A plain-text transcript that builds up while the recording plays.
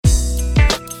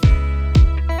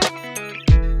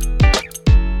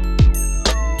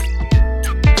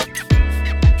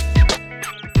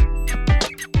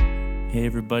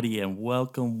everybody, and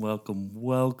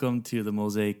welcome to the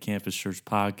Mosaic Campus Church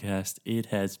podcast. It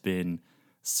has been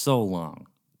so long,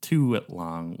 too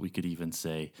long, we could even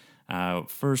say.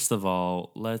 First of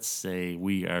all, let's say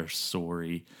we are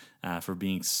sorry for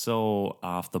being so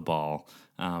off the ball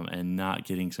and not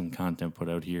getting some content put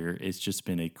out here. It's just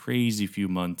been a crazy few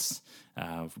months,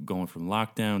 going from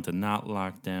lockdown to not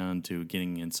lockdown to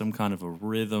getting in some kind of a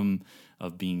rhythm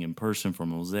of being in person for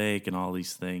Mosaic and all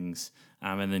these things.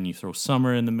 And then you throw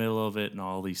summer in the middle of it and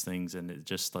all these things, and it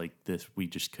just like this, we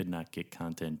just could not get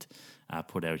content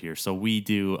put out here. So we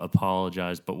do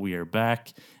apologize, but we are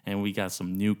back, and we got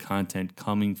some new content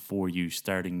coming for you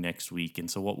starting next week.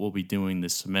 And so what we'll be doing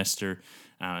this semester,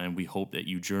 and we hope that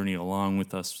you journey along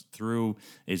with us through,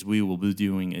 is we will be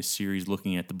doing a series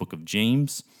looking at the book of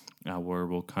James, where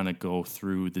we'll kind of go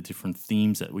through the different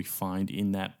themes that we find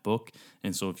in that book.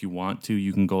 And so if you want to,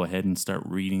 you can go ahead and start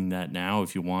reading that now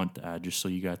if you want, just so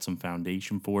you got some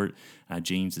foundation for it.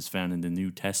 James is found in the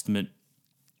New Testament.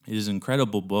 It is an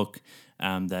incredible book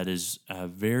that is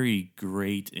very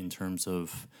great in terms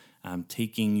of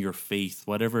taking your faith,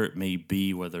 whatever it may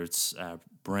be, whether it's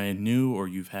brand new or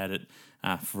you've had it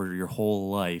for your whole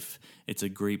life. It's a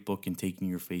great book in taking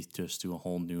your faith just to a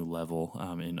whole new level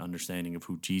in understanding of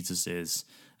who Jesus is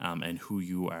and who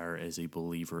you are as a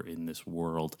believer in this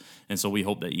world. And so we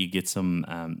hope that you get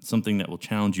some something that will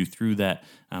challenge you through that,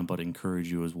 but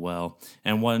encourage you as well.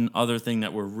 And one other thing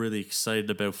that we're really excited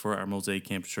about for our Mosaic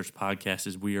Campus Church podcast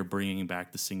is we are bringing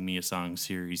back the Sing Me a Song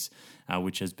series,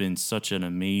 which has been such an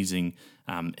amazing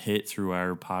hit through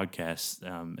our podcast,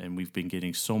 and we've been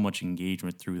getting so much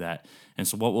engagement through that. And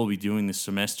so what we'll be doing this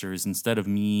semester is, instead of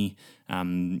me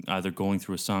either going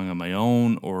through a song on my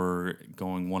own or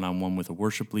going one-on-one with a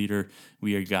worship leader,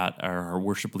 we have got our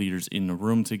worship leaders in the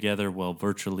room together, well,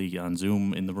 virtually on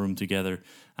Zoom in the room together,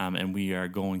 and we are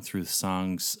going through the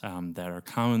songs that are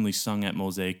commonly sung at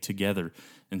Mosaic together.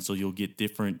 And so you'll get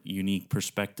different, unique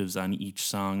perspectives on each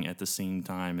song at the same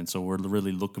time. And so we're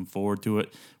really looking forward to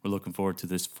it. We're looking forward to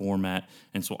this format.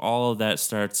 And so all of that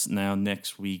starts now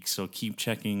next week. So keep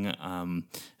checking,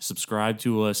 subscribe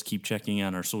to us, keep checking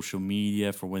on our social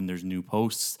media for when there's new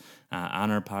posts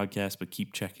on our podcast, but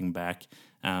keep checking back.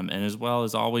 And as well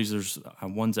as always, there's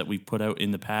ones that we've put out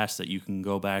in the past that you can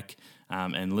go back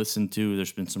and listen to.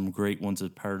 There's been some great ones as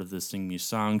part of the Sing Me a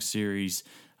Song series.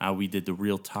 We did the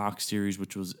Real Talk series,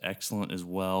 which was excellent as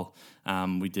well.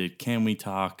 We did Can We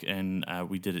Talk, and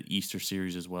we did an Easter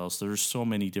series as well. So there's so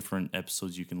many different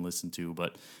episodes you can listen to.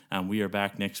 But we are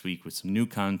back next week with some new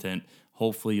content.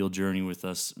 Hopefully you'll journey with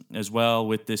us as well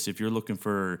with this. If you're looking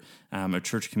for a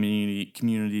church community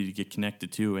to get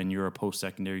connected to, and you're a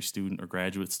post-secondary student or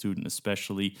graduate student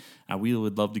especially, we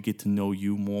would love to get to know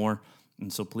you more.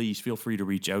 And so please feel free to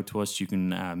reach out to us. You can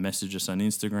message us on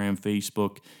Instagram,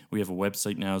 Facebook. We have a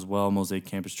website now as well,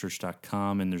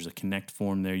 mosaiccampuschurch.com, and there's a connect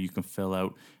form there you can fill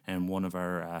out, and one of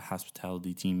our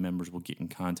hospitality team members will get in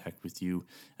contact with you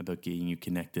about getting you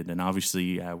connected. And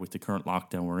obviously, with the current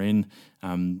lockdown we're in,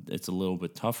 it's a little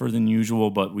bit tougher than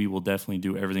usual, but we will definitely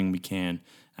do everything we can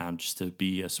just to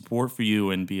be a support for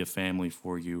you and be a family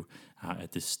for you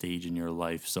at this stage in your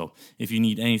life. So if you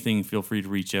need anything, feel free to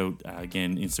reach out.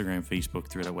 Again, Instagram, Facebook,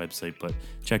 through that website. But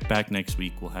check back next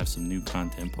week. We'll have some new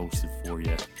content posted for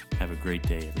you. Have a great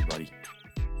day, everybody.